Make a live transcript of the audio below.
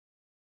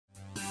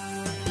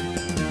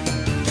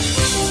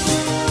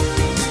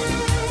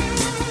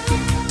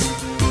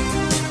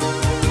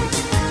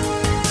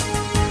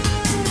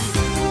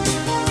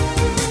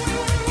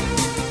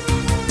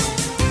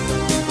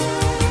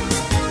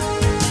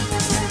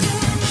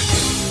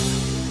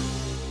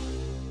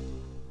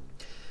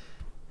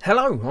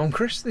Hello, I'm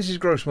Chris, this is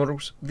Gross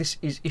Models. This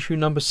is issue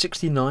number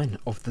 69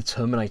 of the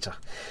Terminator.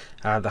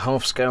 The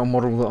half-scale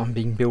model that I've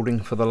been building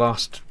for the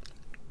last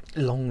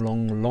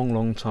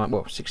long time.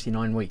 Well,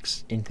 69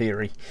 weeks in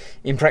theory.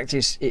 In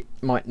practice, it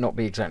might not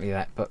be exactly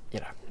that, but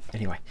you know,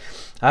 anyway.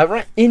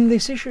 Right, in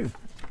this issue,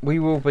 we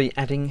will be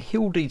adding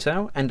heel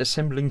detail and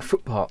assembling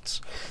foot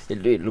parts.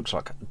 It looks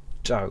like a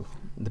dough,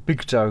 the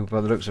big dough by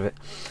the looks of it.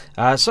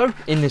 So,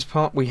 in this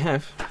part, we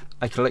have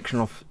a collection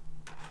of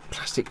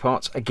plastic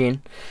parts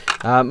again,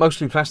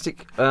 mostly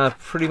plastic,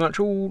 pretty much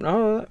all.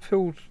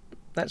 Oh,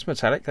 that's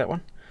metallic, that one.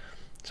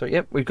 So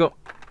yep, we've got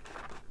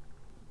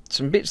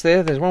some bits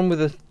there. There's one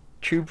with a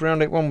tube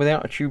around it, one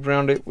without a tube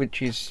around it,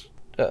 which is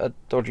at a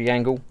dodgy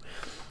angle.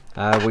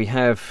 We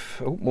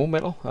have more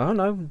metal. Oh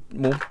no,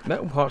 more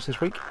metal parts this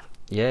week.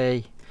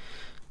 Yay.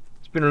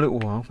 It's been a little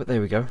while, but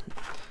there we go.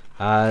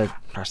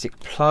 Plastic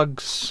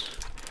plugs,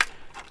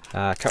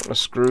 a couple of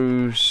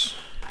screws,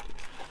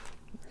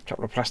 a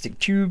couple of plastic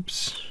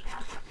tubes.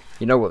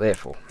 You know what they're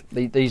for.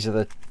 These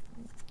are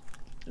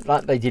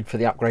like they did for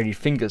the upgraded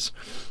fingers.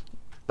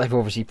 They've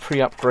obviously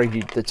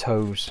pre-upgraded the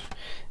toes.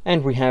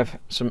 And we have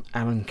some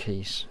Allen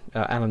keys.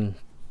 Allen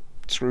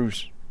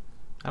screws.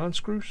 Allen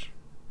screws?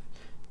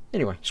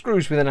 Anyway,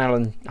 screws with an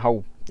Allen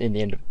hole in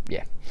the end of,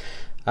 yeah.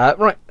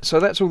 Right, so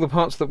that's all the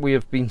parts that we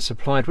have been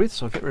supplied with.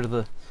 So I'll get rid of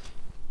the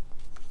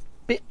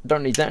bit.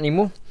 Don't need that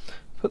anymore.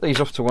 Put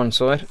these off to one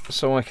side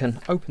so I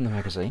can open the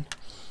magazine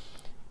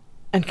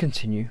and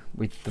continue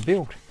with the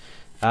build.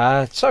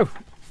 So,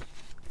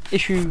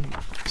 issue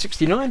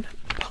 69,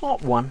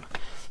 part 1,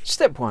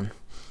 step 1.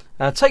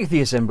 Take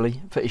the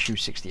assembly for issue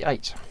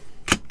 68.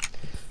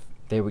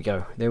 There we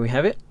go, there we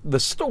have it. The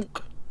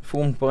stalk,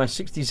 formed by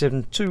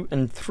 67, 2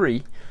 and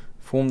 3,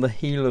 form the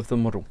heel of the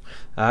model.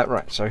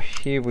 Right, so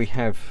here we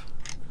have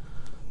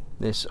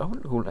this, I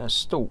wouldn't call that a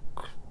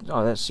stalk.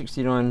 Oh, that's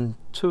 69,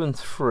 2 and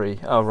 3.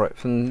 Oh, right,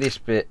 from this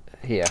bit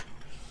here.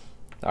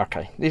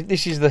 Okay,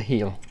 this is the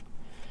heel.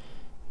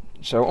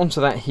 So onto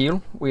that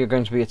heel we are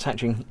going to be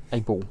attaching a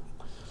ball.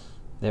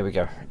 There we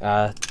go.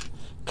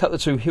 Cut the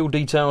two heel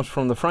details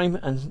from the frame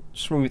and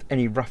smooth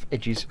any rough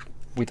edges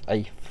with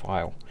a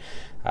file.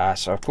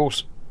 So of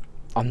course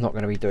I'm not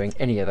going to be doing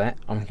any of that.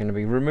 I'm going to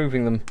be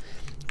removing them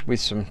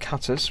with some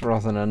cutters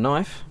rather than a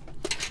knife.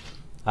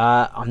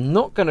 I'm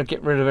not going to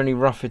get rid of any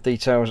rougher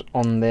details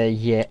on there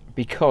yet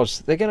because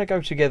they're going to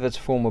go together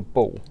to form a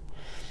ball.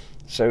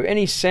 So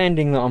any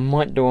sanding that I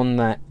might do on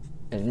that,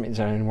 it's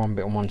only one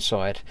bit on one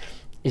side,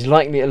 is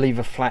likely to leave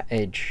a flat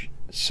edge,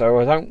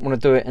 so I don't want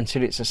to do it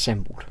until it's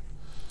assembled.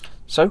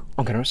 So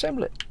I'm going to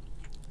assemble it.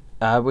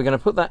 We're going to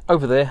put that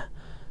over there.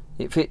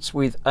 It fits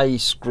with a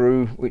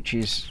screw, which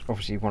is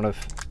obviously one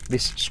of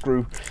this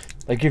screw.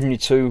 They've given you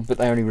two, but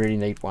they only really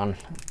need one.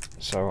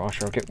 So I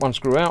shall get one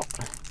screw out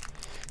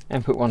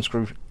and put one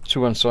screw to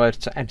one side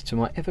to add to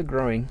my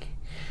ever-growing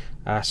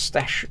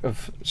stash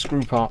of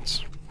screw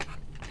parts.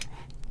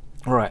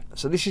 Right,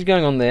 so this is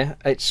going on there.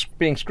 It's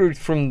being screwed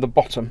from the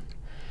bottom,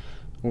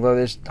 although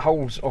there's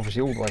holes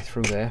obviously all the way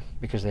through there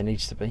because there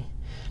needs to be.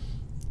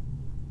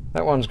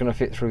 That one's going to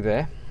fit through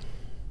there.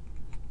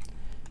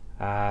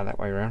 That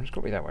way around. It's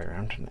got to be that way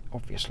around,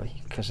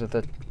 obviously, because of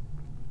the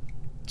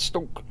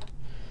stalk.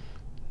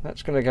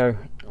 That's going to go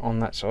on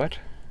that side.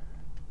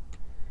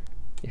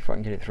 If I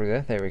can get it through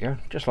there. There we go.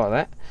 Just like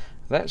that.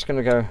 That's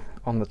going to go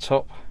on the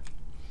top.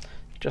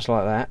 Just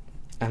like that.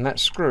 And that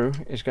screw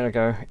is going to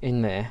go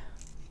in there.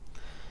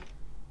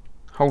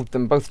 Hold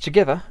them both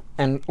together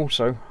and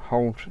also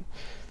hold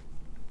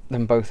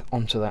them both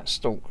onto that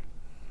stalk.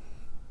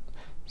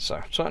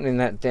 So tightening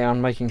that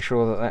down, making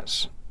sure that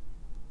that's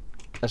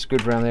as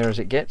good around there as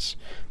it gets.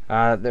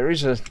 There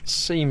is a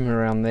seam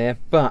around there,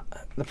 but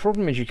the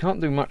problem is you can't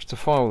do much to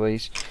file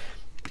these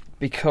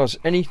because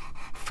any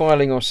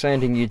filing or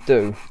sanding you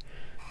do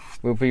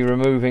will be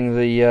removing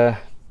the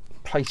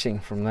plating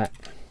from that.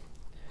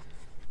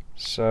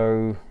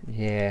 So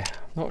yeah,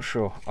 not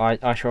sure.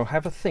 I shall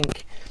have a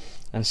think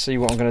and see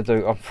what I'm going to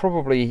do. I'm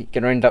probably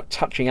going to end up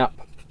touching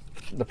up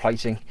the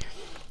plating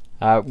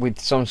with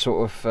some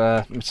sort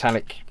of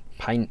metallic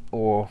paint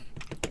or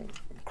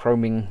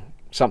chroming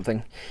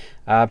something,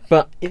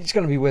 but it's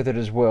going to be weathered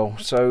as well,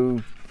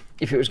 so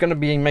if it was going to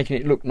be making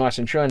it look nice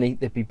and shiny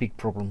there'd be big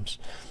problems,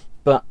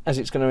 but as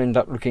it's going to end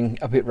up looking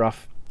a bit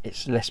rough,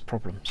 it's less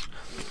problems.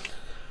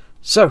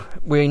 So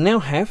we now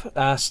have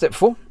step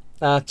 4,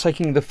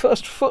 taking the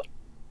first foot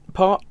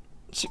part,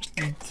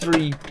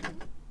 63,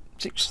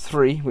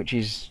 which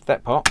is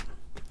that part,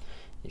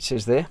 it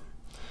says there.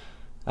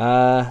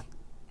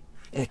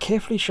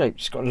 Carefully shaped.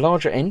 It's got a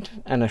larger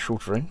end and a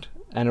shorter end,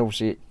 and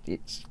obviously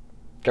it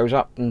goes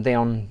up and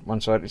down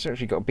one side. It's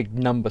actually got a big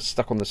number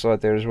stuck on the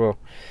side there as well.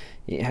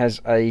 It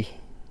has a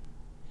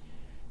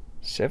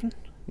 7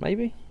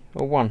 maybe,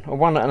 or 1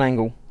 at an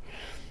angle.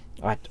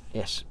 Right,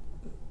 yes,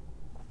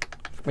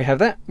 we have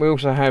that. We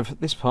also have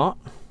this part.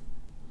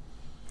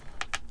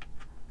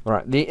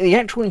 Right, the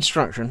actual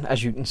instruction,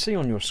 as you can see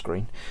on your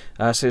screen,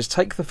 says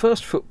take the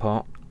first foot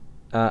part,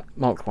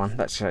 marked 1,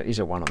 that is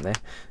a 1 on there,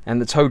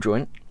 and the toe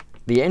joint,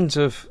 the ends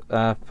of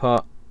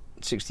part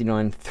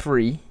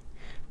 69.3,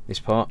 this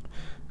part,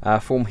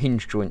 form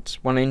hinge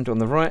joints. One end on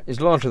the right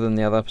is larger than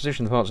the other.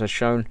 Position of the parts as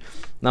shown.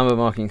 Number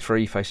marking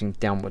 3 facing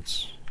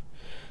downwards.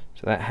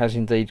 So that has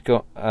indeed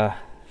got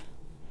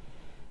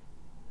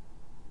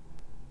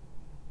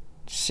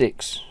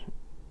 6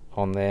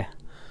 on there.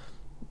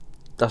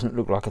 Doesn't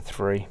look like a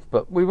 3,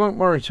 but we won't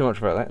worry too much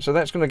about that. So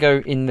that's going to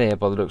go in there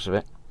by the looks of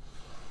it.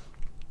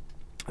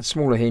 A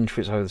smaller hinge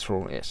fits over the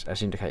throttle, yes,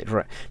 as indicated.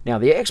 Right, now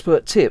the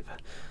expert tip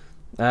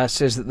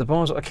says that the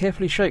bars are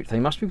carefully shaped.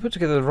 They must be put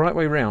together the right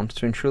way round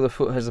to ensure the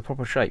foot has the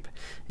proper shape.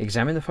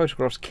 Examine the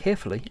photographs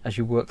carefully as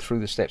you work through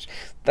the steps.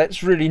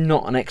 That's really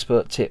not an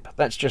expert tip.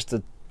 That's just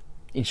an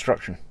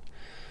instruction.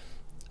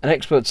 An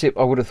expert tip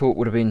I would have thought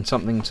would have been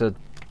something to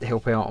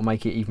help out or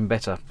make it even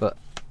better, but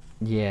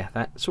yeah,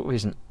 that sort of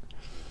isn't.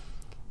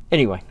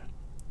 Anyway,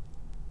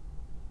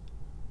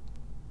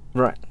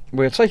 right,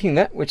 we're taking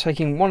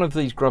one of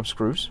these grub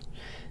screws,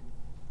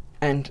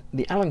 and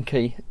the Allen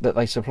key that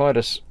they supplied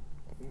us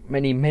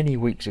many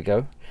weeks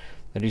ago,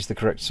 that is the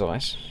correct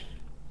size,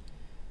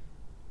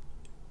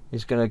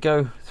 is going to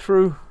go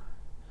through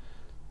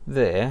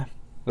there.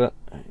 But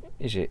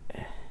is it?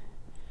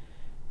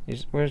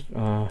 Where's?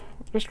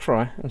 Let's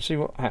try and see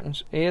what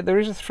happens. Yeah, there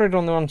is a thread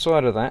on the one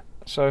side of that,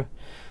 so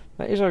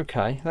that is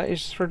okay. That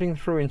is threading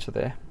through into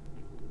there.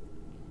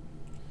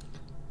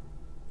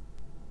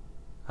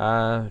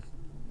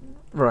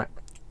 Right.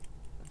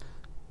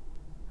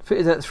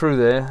 Fitted that through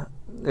there.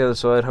 The other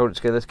side, hold it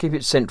together to keep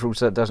it central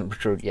so it doesn't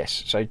protrude.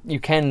 Yes, so you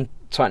can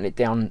tighten it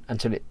down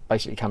until it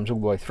basically comes all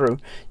the way through.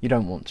 You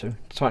don't want to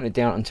tighten it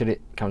down until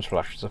it comes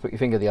flush. So put your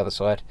finger the other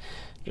side,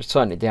 just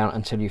tighten it down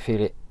until you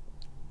feel it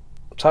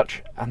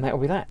touch, and that'll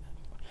be that.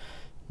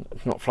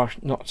 Not flush,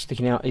 not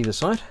sticking out either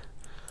side.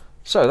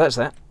 So that's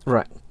that.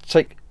 Right,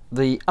 take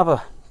the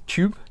other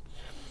tube,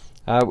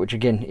 which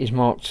again is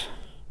marked.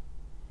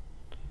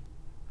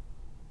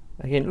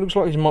 Again, it looks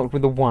like it's marked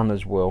with a 1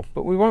 as well,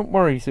 but we won't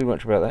worry too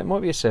much about that. It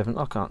might be a 7,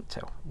 I can't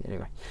tell.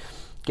 Anyway,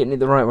 getting it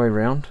the right way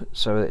round,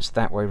 so it's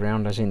that way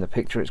round as in the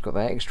picture. It's got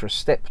that extra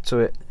step to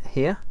it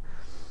here.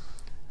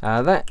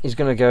 That is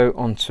going to go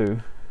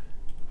onto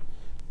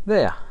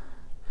there,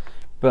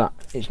 but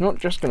it's not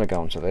just going to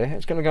go onto there.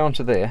 It's going to go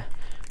onto there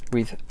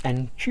with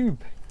a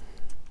tube.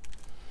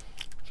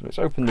 So let's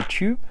open the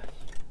tube.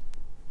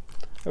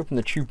 Open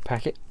the tube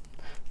packet.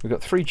 We've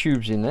got 3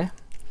 tubes in there.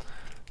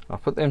 I'll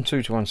put them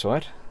 2 to one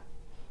side.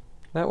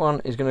 That one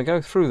is going to go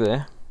through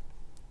there,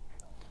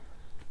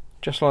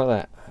 just like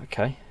that.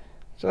 Okay,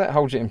 so that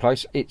holds it in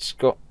place. It's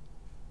got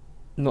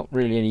not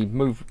really any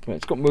movement.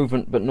 It's got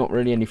movement, but not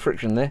really any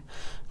friction there.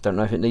 Don't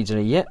know if it needs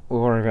any yet.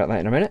 We'll worry about that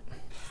in a minute.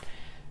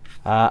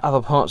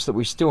 Other parts that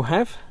we still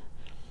have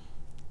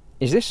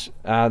is this.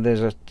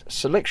 There's a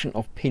selection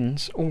of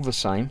pins, all the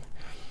same.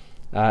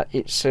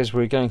 It says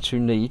we're going to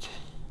need.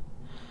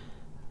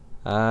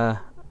 Actually,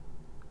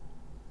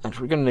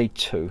 we're going to need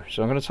 2.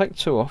 So I'm going to take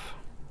 2 off.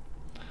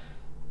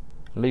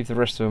 Leave the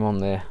rest of them on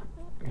there,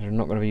 because we're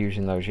not going to be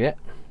using those yet.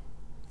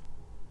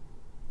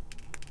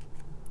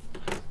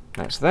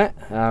 That's that.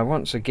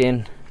 Once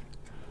again,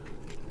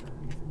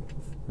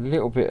 a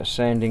little bit of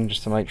sanding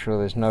just to make sure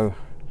there's no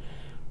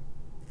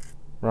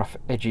rough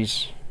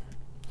edges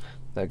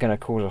that are going to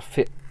cause a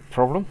fit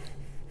problem.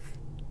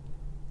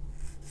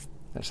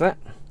 That's that.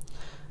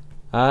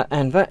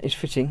 And that is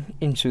fitting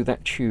into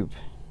that tube.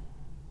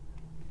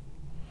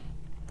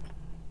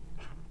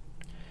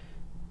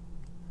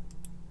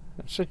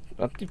 So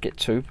I did get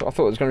 2, but I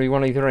thought there was going to be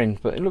one either end,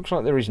 but it looks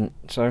like there isn't.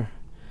 So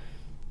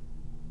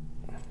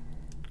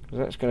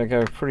that's going to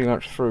go pretty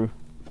much through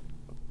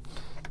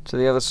to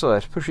the other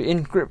side. Push it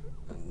in, grip.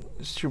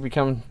 It should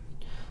become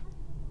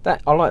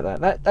that. I like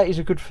that. That is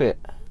a good fit,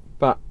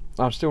 but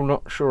I'm still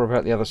not sure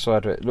about the other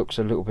side of it. It looks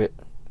a little bit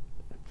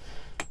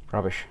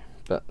rubbish,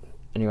 but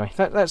anyway,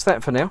 that's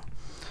that for now.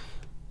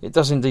 It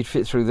does indeed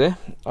fit through there.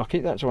 I'll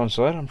keep that to one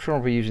side. I'm sure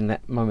I'll be using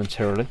that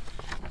momentarily.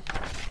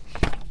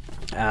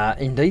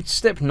 Indeed,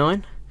 step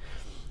 9.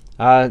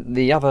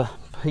 The other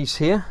piece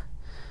here,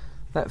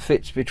 that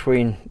fits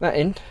between that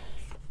end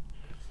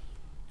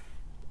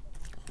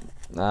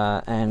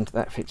and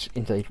that fits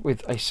indeed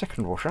with a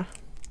second washer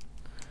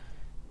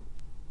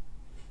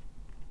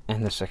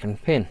and the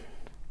second pin.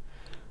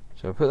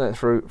 So I'll put that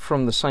through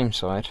from the same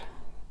side.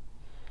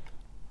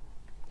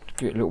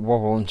 Give it a little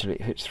wobble until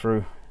it hits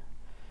through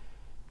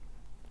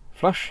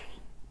flush.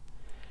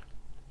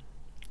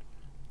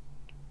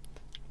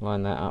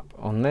 Line that up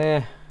on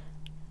there,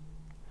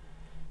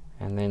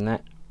 and then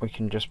that we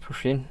can just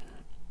push in.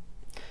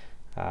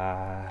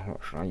 What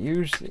should I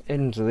use? The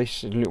ends of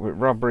this is a little bit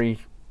rubbery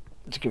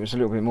to give us a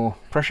little bit more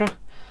pressure.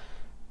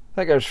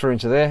 That goes through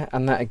into there,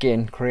 and that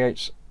again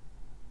creates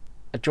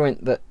a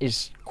joint that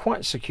is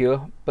quite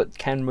secure but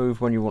can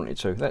move when you want it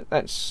to.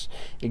 That's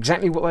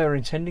exactly what they were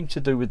intending to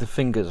do with the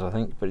fingers, I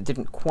think, but it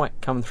didn't quite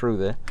come through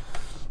there.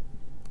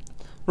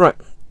 Right,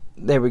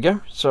 there we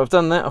go. So I've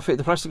done that. I've fit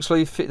the plastic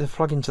sleeve, fit the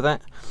plug into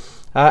that,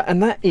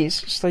 and that is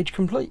stage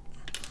complete.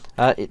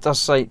 It does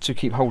say to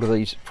keep hold of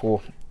these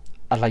for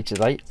a later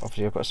date.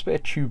 Obviously I've got a spare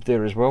tube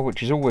there as well,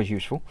 which is always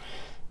useful.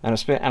 and a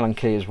spare Allen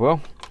key as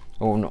well,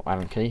 or not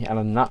Allen key,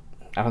 Allen nut,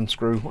 Allen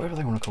screw, whatever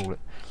they want to call it.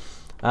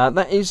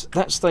 That is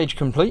that stage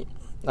complete.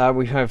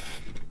 We have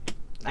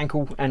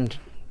ankle and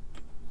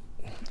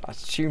I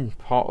assume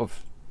part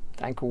of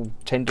ankle,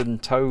 tendon,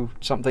 toe,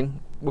 something.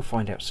 We'll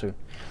find out soon.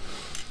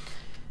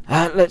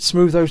 Let's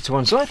move those to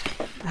one side.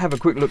 Have a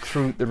quick look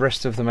through the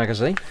rest of the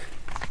magazine.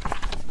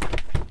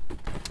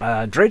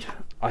 Dread,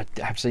 I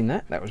have seen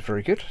that. That was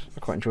very good. I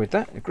quite enjoyed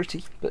that.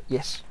 Gritty, but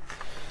yes.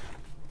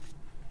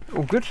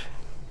 All good.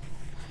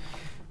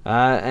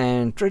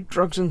 And Dread,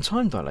 Drugs and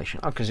Time Dilation.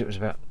 Oh, because it was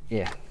about,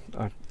 yeah,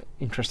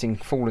 interesting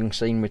falling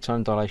scene with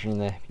time dilation in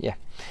there. Yeah.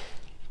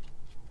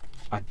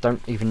 I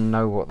don't even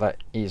know what that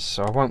is,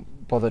 so I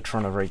won't bother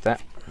trying to read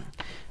that.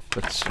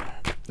 But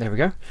there we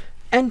go.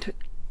 And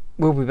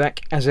we'll be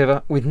back as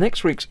ever with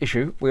next week's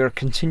issue. We are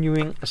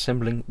continuing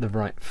assembling the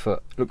right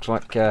foot. Looks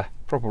like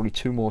probably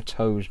 2 more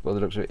toes by the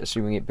looks of it,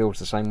 assuming it builds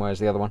the same way as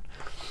the other one.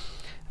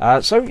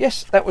 So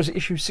yes, that was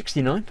issue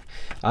 69.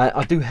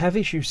 I do have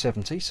issue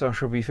 70, so I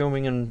shall be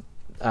filming and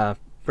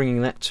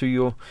bringing that to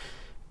your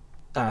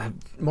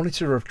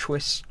monitor of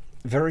choice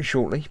very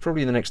shortly,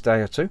 probably in the next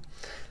day or two.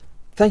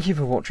 Thank you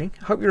for watching.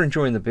 Hope you're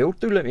enjoying the build.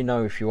 Do let me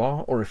know if you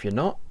are, or if you're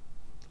not.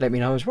 Let me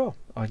know as well.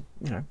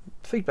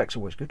 Feedback's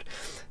always good.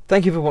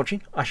 Thank you for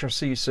watching. I shall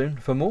see you soon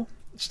for more.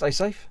 Stay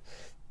safe.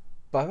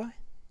 Bye bye.